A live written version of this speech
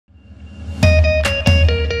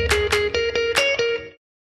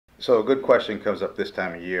So a good question comes up this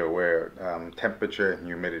time of year where temperature and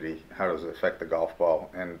humidity, how does it affect the golf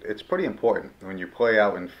ball? And it's pretty important. When you play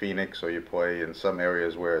out in Phoenix or you play in some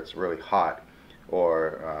areas where it's really hot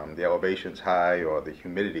or the elevation's high or the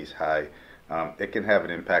humidity's high, it can have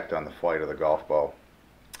an impact on the flight of the golf ball.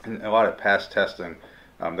 And a lot of past testing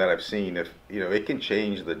that I've seen, if it can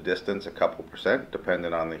change the distance a couple percent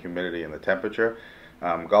depending on the humidity and the temperature.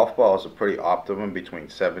 Golf balls are pretty optimum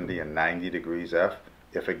between 70 and 90 degrees F.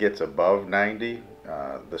 If it gets above 90,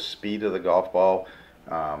 the speed of the golf ball,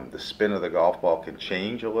 the spin of the golf ball can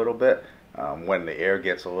change a little bit. When the air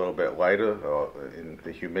gets a little bit lighter or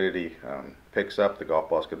the humidity picks up, the golf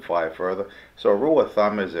balls can fly further. So a rule of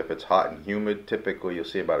thumb is if it's hot and humid, typically you'll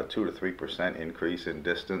see about a 2 to 3% increase in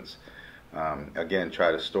distance. Again,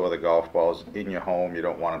 try to store the golf balls in your home. You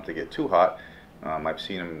don't want them to get too hot. I've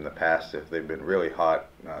seen them in the past, if they've been really hot,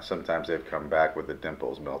 sometimes they've come back with the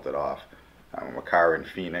dimples melted off. A car in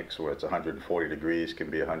Phoenix where it's 140 degrees can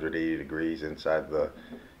be 180 degrees inside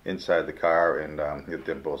the car, and the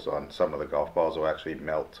dimples on some of the golf balls will actually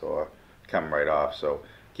melt or come right off. So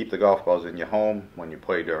keep the golf balls in your home. When you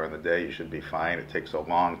play during the day, you should be fine. It takes a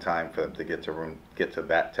long time for them to get to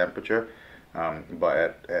that temperature.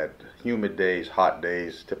 But at humid days, hot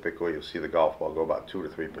days, typically you'll see the golf ball go about 2 to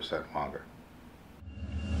 3% longer.